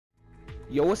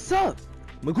Yo, what's up?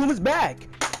 Makuma's back!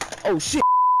 Oh shit!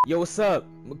 Yo, what's up?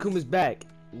 Makuma's back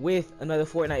with another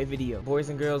Fortnite video. Boys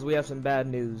and girls, we have some bad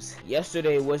news.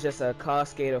 Yesterday was just a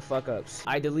cascade of fuck-ups.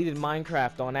 I deleted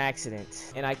Minecraft on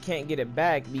accident, and I can't get it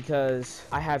back because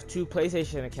I have two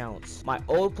PlayStation accounts. My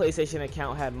old PlayStation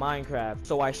account had Minecraft,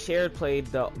 so I played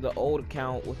the old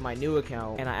account with my new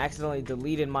account, and I accidentally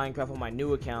deleted Minecraft on my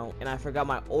new account, and I forgot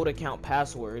my old account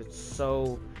password,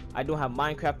 so I don't have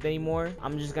Minecraft anymore.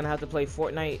 I'm just gonna have to play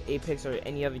Fortnite, Apex, or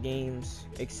any other games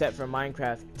except for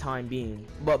Minecraft time being.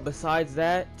 But besides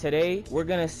that, today we're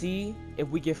gonna see if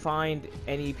we can find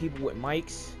any people with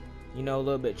mics, you know, a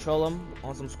little bit troll them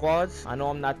on some squads. I know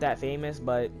I'm not that famous,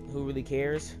 but who really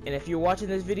cares? And if you're watching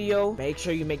this video, make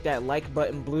sure you make that like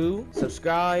button blue,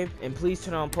 subscribe, and please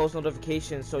turn on post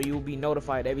notifications so you will be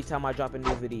notified every time I drop a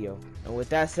new video. And with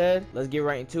that said, let's get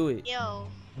right into it. Yo,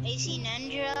 AC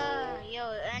Ninja.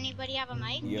 Yo, anybody have a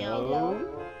mic? Yo.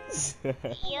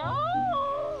 Yo.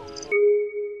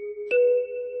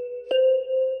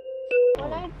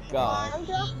 God.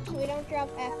 We don't drop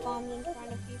F-bombs in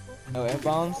front of people. No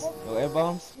F-bombs? No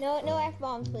F-bombs? No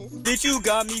F-bombs, please. Bitch, you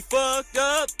got me fucked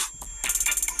up.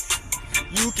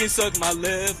 You can suck my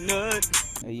left nut.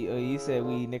 You said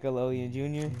we Nickelodeon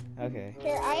Jr.? Okay.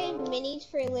 Here, I have minis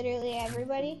for literally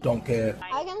everybody. Don't care.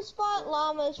 I can spot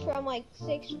llamas from like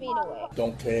 6 feet away.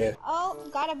 Don't care. Oh,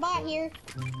 got a bot here.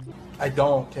 I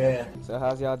don't care. So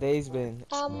how's y'all days been?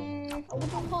 I wouldn't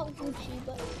call it Gucci,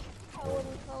 but I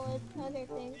wouldn't call it other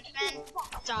things.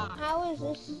 How is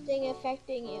this thing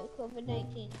affecting you,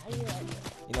 COVID-19? How do you like it?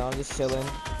 You know, I'm just chilling,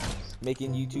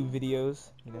 making YouTube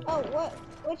videos, you know. Oh,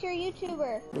 what's your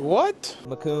YouTuber? What?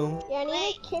 Macoom. Yeah, I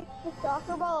need to kick the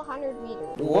soccer ball 100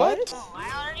 meters. What? Oh,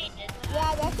 I already did that.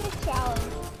 Yeah, that's a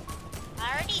challenge.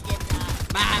 I already did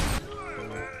that.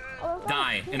 Oh,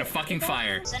 Die in a fucking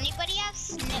fire. Does anybody have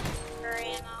snipper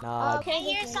ammo? Nah, okay, I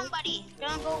hear somebody.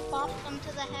 Don't go bop them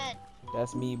to the head.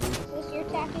 that's me, boo. Is this your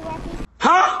tacky wacky?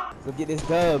 Huh? So get this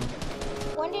dub.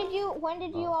 When did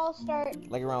you all start?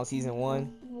 Like around season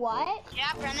 1. What?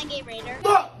 Yeah, Renegade Raider.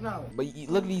 No. But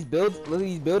look at these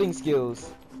building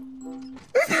skills.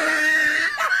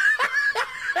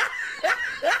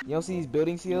 You don't see these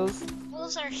building skills?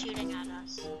 Fools are shooting at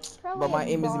us. Probably But my a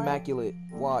aim is bar. immaculate.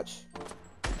 Watch.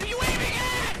 What are you aiming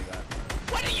at?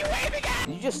 What are you aiming at?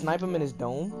 Did you just snipe him in his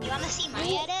dome? You wanna see my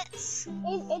edits?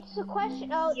 It's a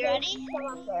question. Oh, You there's ready?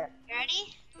 some up there. You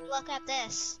ready? Look at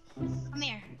this. Come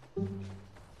here.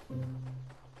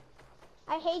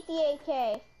 I hate the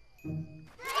AK.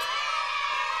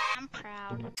 I'm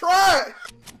proud. Try it.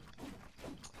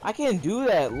 I can't do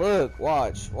that. Look,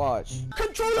 watch.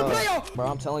 Control the player. Bro,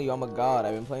 I'm telling you, I'm a god.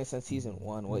 I've been playing since season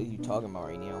 1. What are you talking about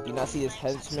right now? Do you not see this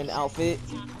henchman outfit?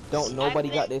 Don't nobody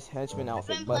got this henchman I've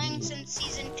outfit been but playing me. since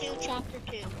season 2, chapter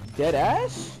 2. Dead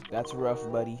ass? That's rough,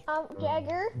 buddy.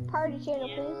 Jagger, party channel,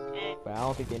 please. But I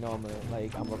don't think they know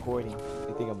I'm recording.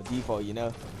 They think I'm a default, you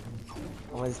know.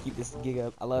 I'm gonna just keep this gig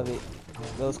up. I love it.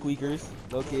 Little squeakers,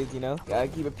 little kids, you know. Gotta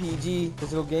keep it PG.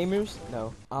 Physical gamers?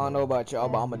 No. I don't know about y'all,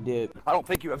 but I'm a dip. I don't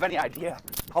think you have any idea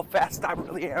how fast I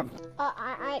really am.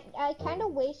 I kind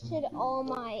of wasted all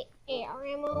my AR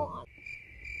ammo on.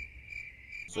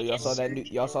 So y'all saw that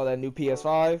new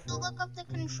PS5? To look up the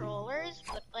controllers,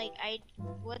 but like I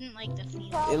wouldn't like the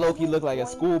feel. It low-key looked like a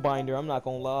school binder, I'm not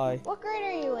gonna lie. What grade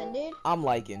are you in, dude? I'm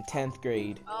like in 10th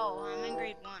grade. Oh, I'm in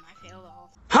grade 1. I failed all.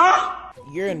 Huh?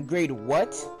 You're in grade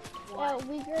what?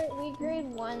 We grade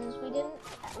ones. We didn't.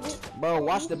 Bro,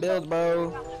 watch the builds,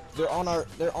 bro. They're on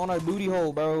our booty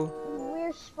hole, bro.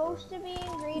 We're supposed to be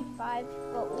in grade 5,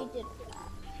 but we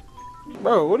didn't.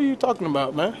 Bro, what are you talking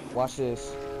about, man? Watch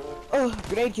this. Oh,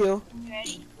 grenade kill. You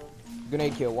ready?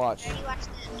 Grenade kill, watch. Ready? Watch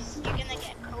this. You're gonna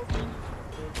get Kobe.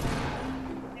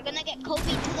 You're gonna get Kobe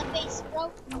to the face,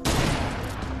 bro.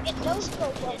 Get those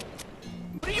Kobe.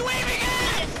 What are you aiming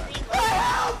at?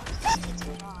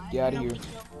 Get out of here.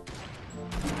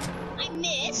 I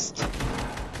missed.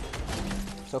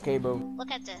 It's okay, bro.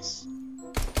 Look at this.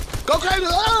 Go crazy.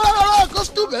 Go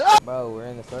stupid. Bro, we're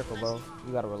in the circle, bro.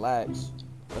 You gotta relax.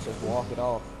 Let's just walk it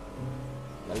off.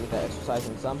 Gotta get that exercise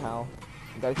in somehow.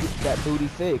 You gotta keep that booty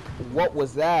thick. What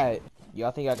was that?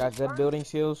 Y'all think I got good building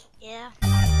skills? Yeah.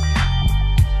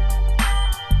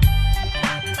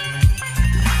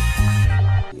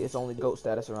 It's only GOAT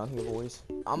status around here, boys.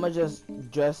 I'ma just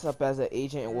dress up as an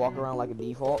agent and walk around like a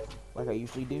default, like I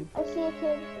usually do. I see a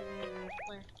kid.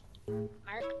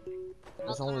 Mark.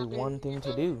 There's only one thing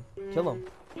to do. Kill him.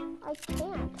 I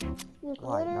can't.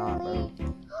 Why not, bro?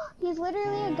 He's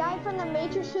literally a guy from the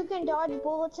Matrix who can dodge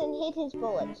bullets and hit his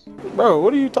bullets. Bro,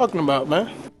 what are you talking about,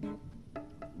 man?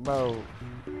 Bro,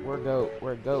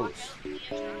 we're goats.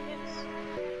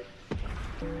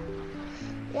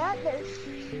 Yeah, they're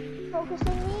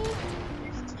focusing me.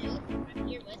 There's two. I'm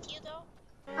here with you though.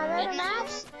 I'm Get at in a the match.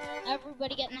 house.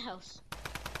 Everybody get in the house.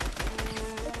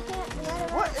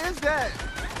 What is that?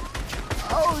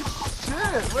 Oh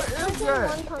shit! What is There's that?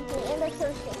 one company and they're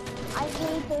thirsty. I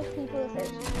hate those people who are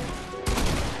thirsty.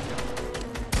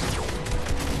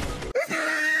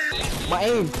 My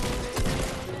aim.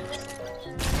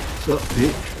 What's up,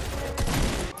 bitch?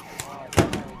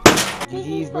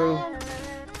 GG's, bro.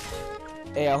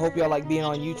 Hey, I hope y'all like being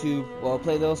on YouTube. Well,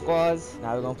 play little squads.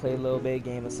 Now we're gonna play a little bit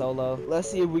game of solo. Let's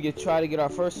see if we can try to get our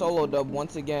first solo dub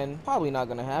once again. Probably not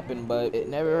gonna happen, but it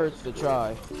never hurts to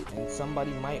try. And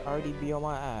somebody might already be on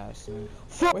my ass.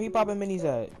 Where he popping minis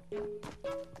at?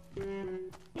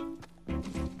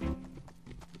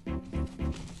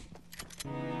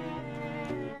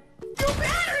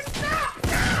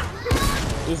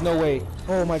 There's no way.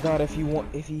 Oh my god, if he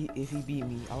beat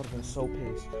me, I would have been so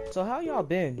pissed. So how y'all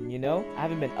been, you know? I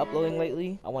haven't been uploading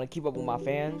lately. I want to keep up with my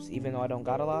fans, even though I don't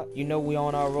got a lot. You know we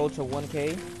on our road to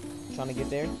 1K. Trying to get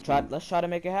there. Let's try to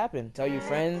make it happen. Tell your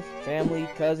friends, family,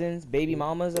 cousins, baby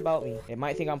mamas about me. They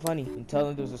might think I'm funny. And tell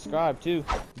them to subscribe too.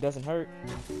 It doesn't hurt.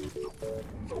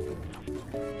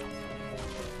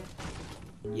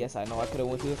 Yes, I know I could have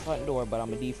went through the front door, but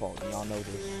I'm a default. Y'all know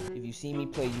this. If you see me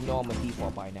play, you know I'm a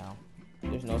default by now.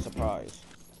 There's no surprise.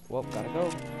 Well, gotta go.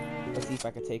 Let's see if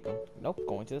I can take him. Nope,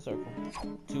 going to the circle.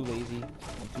 Too lazy.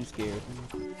 I'm too scared.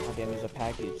 Oh damn, there's a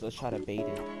package. Let's try to bait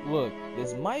it. Look,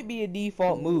 this might be a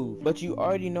default move, but you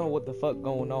already know what the fuck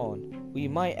going on. We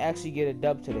might actually get a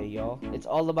dub today, y'all. It's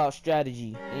all about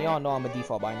strategy. And y'all know I'm a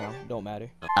default by now. Don't matter.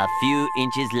 A few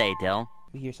inches later.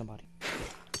 We hear somebody.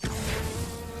 Go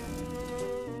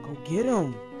get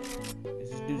him. Is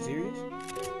this dude serious?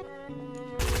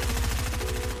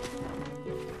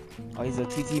 Oh, he's a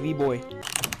TTV boy.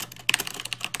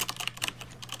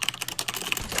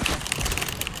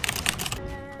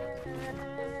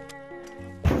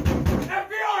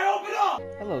 FBI, open up!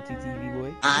 Hello, TTV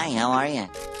boy. Hi, how are you?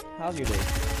 How's your day?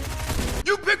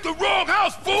 You picked the wrong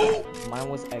house, fool! Mine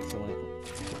was excellent.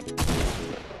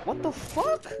 What the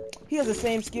fuck? He has the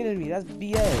same skin as me. That's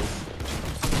BS.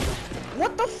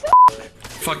 What the fuck?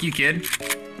 Fuck you, kid.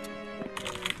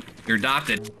 You're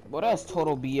adopted. Well, that's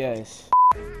total BS.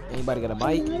 Anybody got a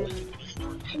mic?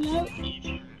 Hello?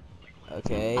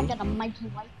 Okay. I got a Mikey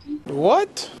Wikey.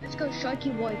 What? Let's go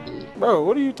Sharky Wikey. Bro,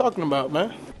 what are you talking about,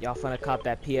 man? Y'all finna cop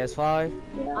that PS5?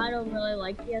 I don't really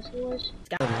like PS4s.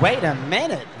 Wait a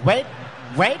minute. Wait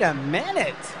a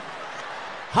minute.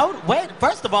 Wait,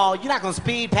 first of all, you're not gonna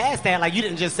speed past that like you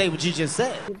didn't just say what you just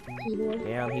said.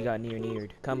 Damn, he got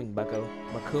neared. Coming, bucko.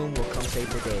 Macoom will come save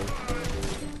the day.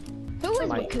 Who is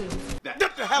Mike. Macoom?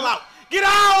 Get the hell out! Get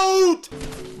out!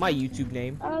 My YouTube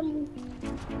name.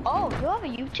 Oh, you have a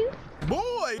YouTube?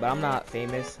 Boy! But I'm not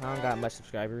famous. I don't got much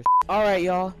subscribers. Alright,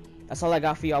 y'all. That's all I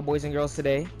got for y'all boys and girls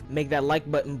today. Make that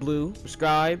like button blue,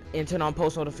 subscribe, and turn on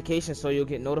post notifications so you'll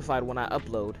get notified when I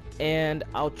upload. And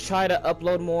I'll try to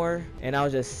upload more, and I'll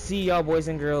just see y'all boys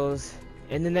and girls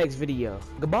in the next video.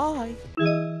 Goodbye!